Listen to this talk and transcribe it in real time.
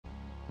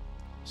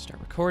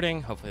Start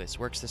recording. Hopefully this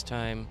works this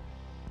time.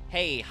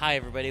 Hey, hi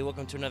everybody.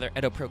 Welcome to another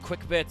EDOPro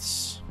Quick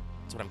Bits.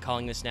 That's what I'm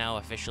calling this now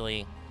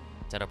officially.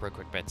 It's EDOPro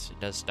Quick Bits. It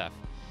does stuff.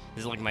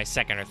 This is like my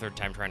second or third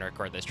time trying to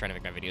record this, trying to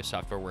make my video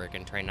software work,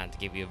 and trying not to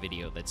give you a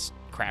video that's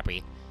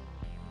crappy,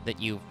 that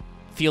you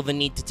feel the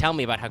need to tell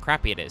me about how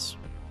crappy it is.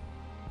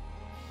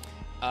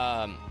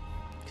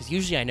 Because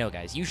usually I know,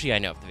 guys. Usually I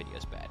know if the video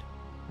is bad.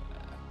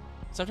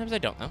 Sometimes I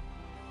don't, though.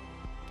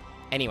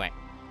 Anyway.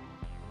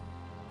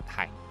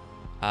 Hi.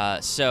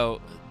 So,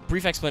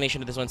 brief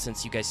explanation of this one,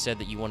 since you guys said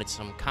that you wanted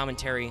some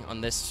commentary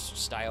on this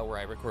style where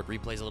I record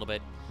replays a little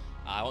bit.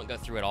 I won't go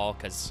through it all,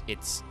 because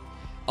it's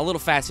a little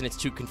fast and it's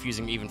too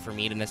confusing even for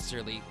me to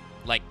necessarily,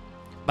 like,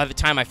 by the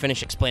time I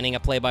finish explaining a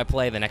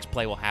play-by-play, the next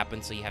play will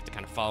happen, so you have to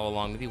kind of follow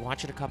along. Maybe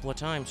watch it a couple of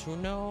times, who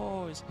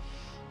knows?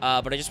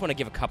 But I just want to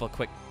give a couple of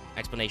quick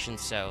explanations.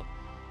 So,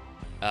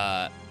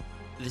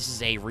 this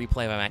is a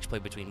replay of a match play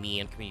between me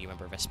and community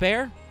member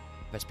Vesper.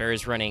 Vesper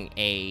is running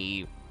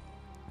a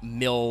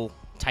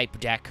mill-type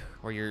deck,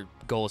 where your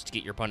goal is to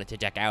get your opponent to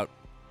deck out.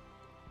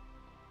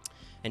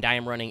 And I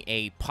am running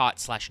a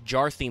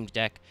pot/jar-themed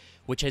deck,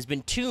 which has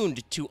been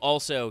tuned to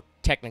also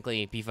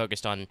technically be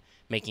focused on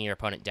making your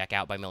opponent deck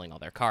out by milling all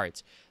their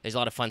cards. There's a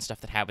lot of fun stuff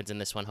that happens in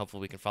this one.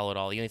 Hopefully we can follow it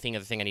all. The only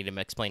other thing I need to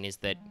explain is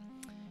that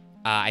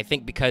I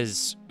think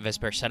because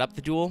Vesper set up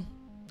the duel...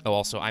 Oh,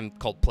 also, I'm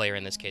called player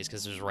in this case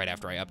because this was right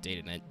after I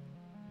updated it.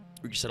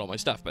 Reset all my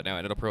stuff, but now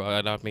I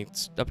don't mean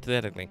it's up to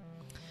that thing.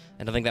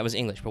 I don't think that was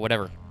English, but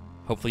whatever.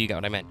 Hopefully you got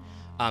what I meant.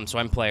 So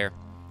I'm player,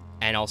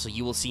 and also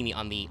you will see me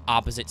on the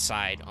opposite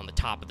side, on the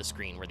top of the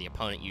screen, where the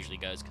opponent usually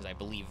goes, because I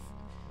believe,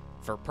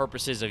 for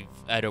purposes of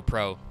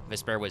EDOPro,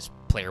 Vesper was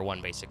player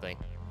 1, basically.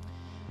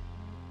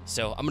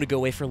 So I'm going to go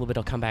away for a little bit.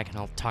 I'll come back, and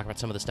I'll talk about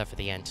some of the stuff at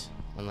the end.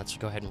 And let's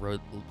go ahead and road...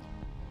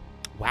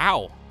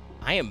 Wow!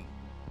 I am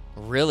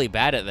really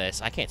bad at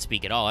this. I can't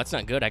speak at all. That's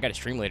not good. I got to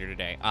stream later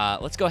today.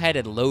 Let's go ahead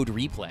and load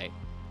replay,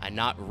 and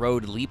not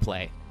road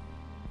replay.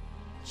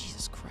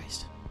 Jesus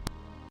Christ.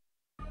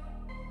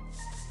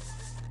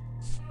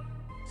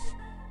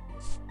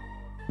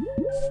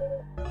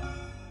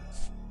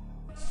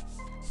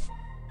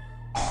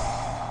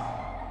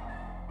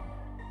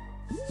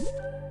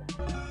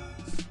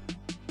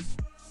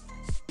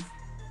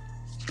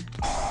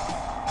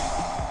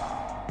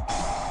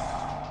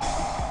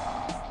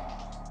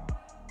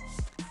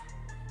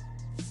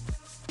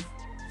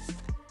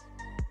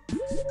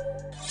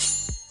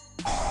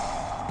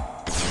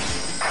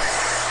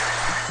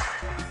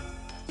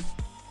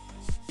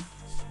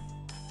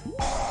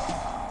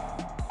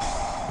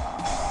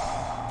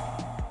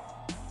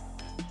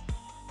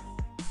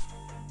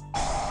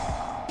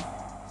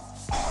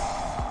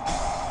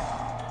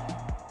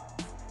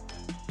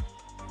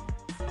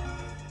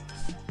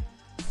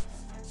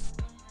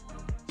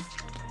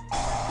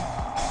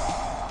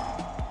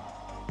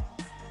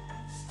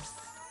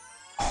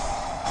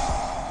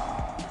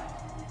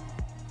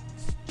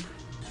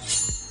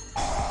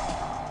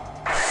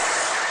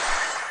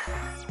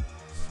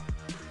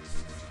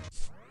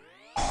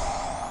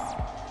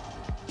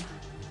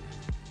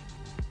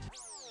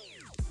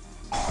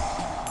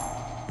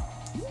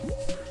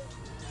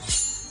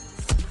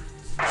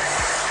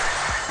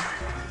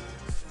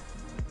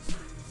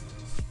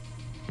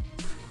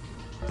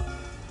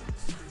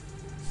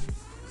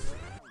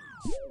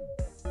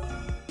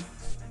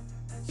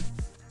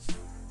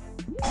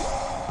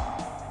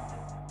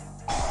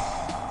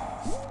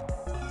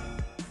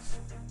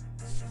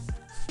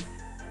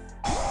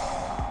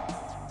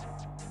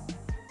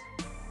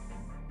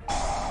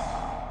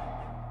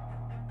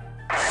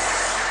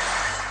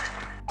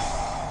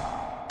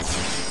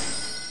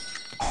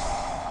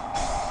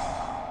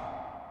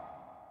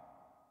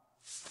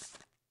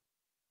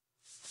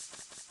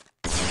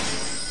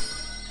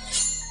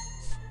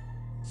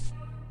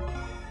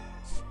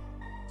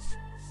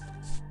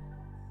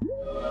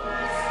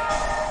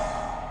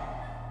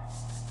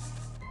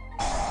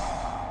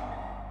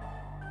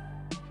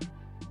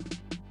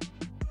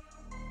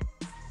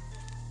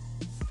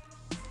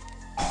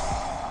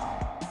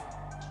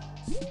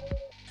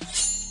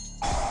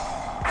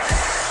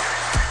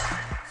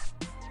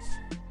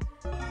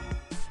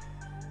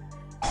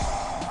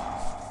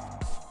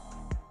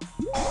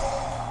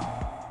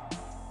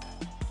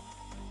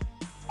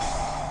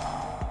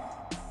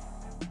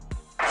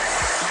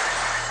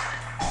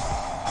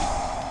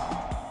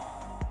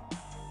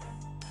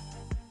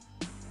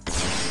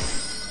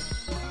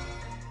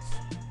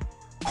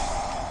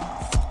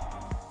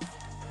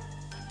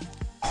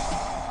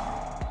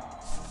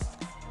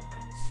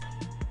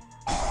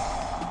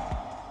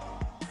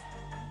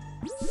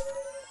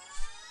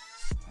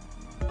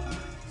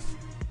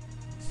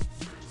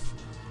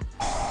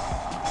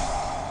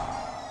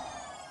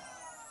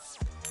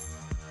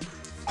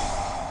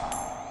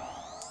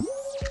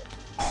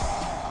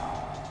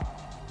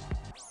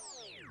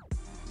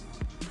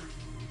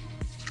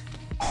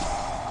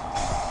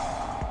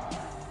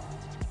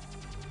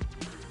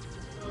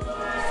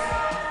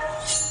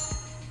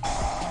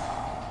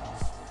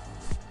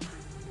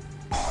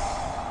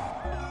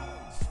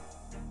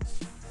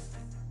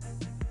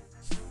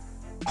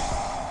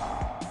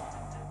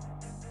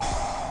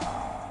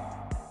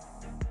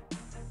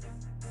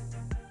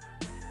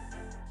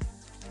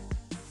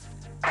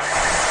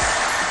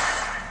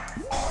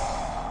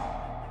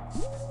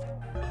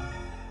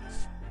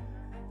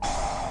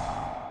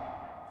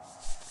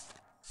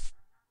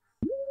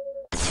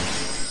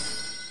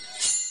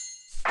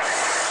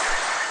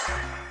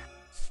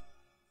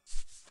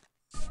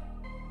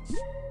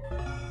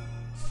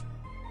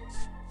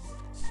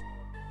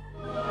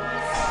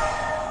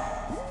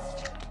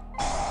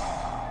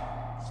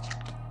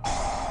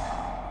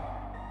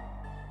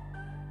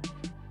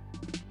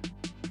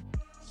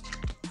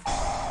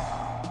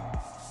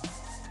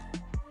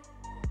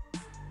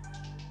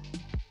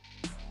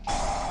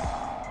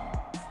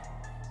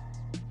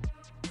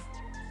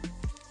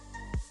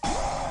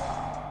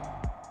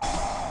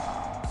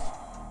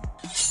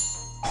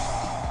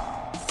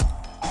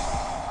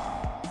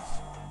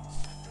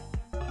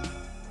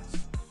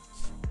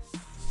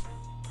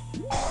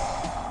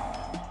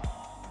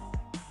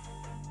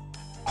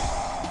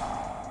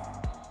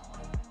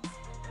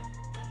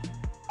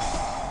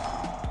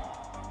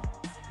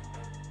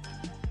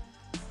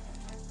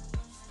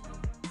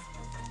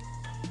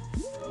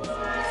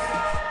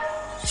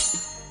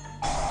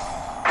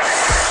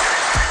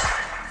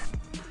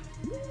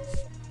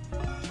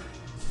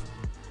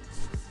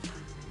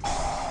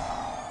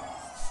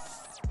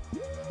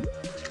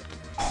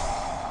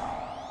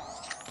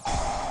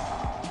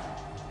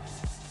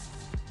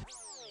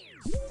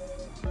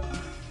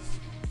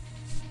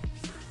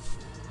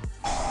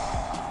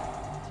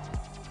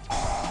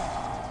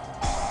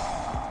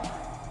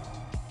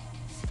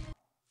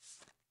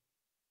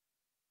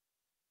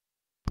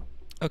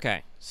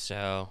 Okay,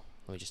 so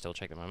let me just double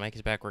check that my mic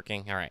is back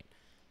working. All right,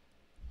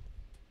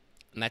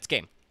 and that's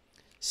game.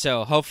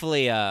 So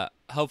hopefully,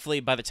 hopefully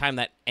by the time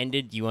that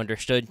ended, you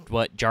understood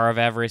what Jar of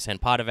Avarice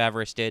and Pot of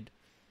Avarice did,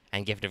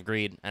 and Gift of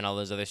Greed and all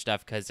those other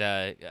stuff. Because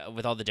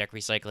with all the deck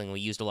recycling, we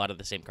used a lot of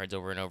the same cards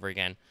over and over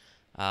again.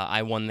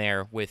 I won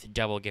there with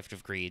double Gift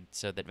of Greed,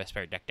 so that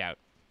Vesper decked out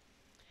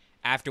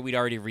after we'd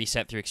already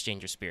reset through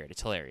Exchange of Spirit.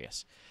 It's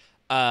hilarious.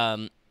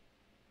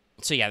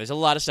 So yeah, there's a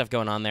lot of stuff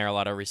going on there, a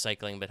lot of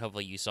recycling, but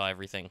hopefully you saw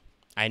everything.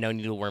 I know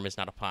Needleworm is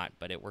not a pot,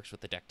 but it works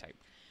with the deck type.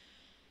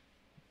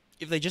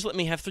 If they just let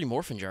me have 3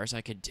 Morphin Jars,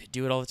 I could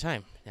do it all the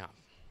time. Yeah.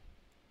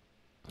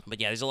 But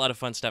yeah, there's a lot of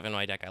fun stuff in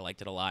my deck. I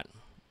liked it a lot.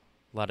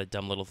 A lot of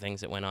dumb little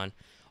things that went on.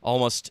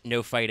 Almost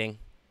no fighting.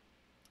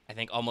 I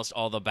think almost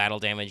all the battle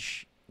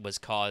damage was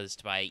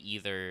caused by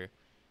either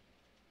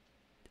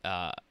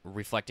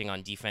reflecting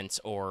on defense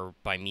or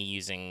by me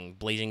using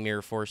Blazing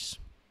Mirror Force.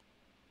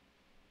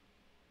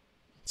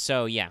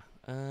 So yeah,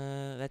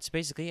 that's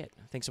basically it.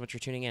 Thanks so much for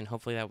tuning in.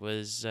 Hopefully that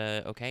was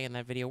okay and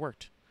that video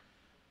worked.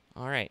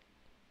 All right,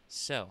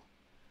 so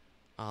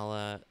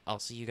I'll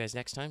see you guys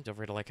next time. Don't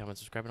forget to like, comment,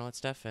 subscribe, and all that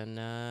stuff. And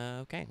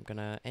okay, I'm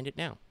gonna end it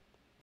now.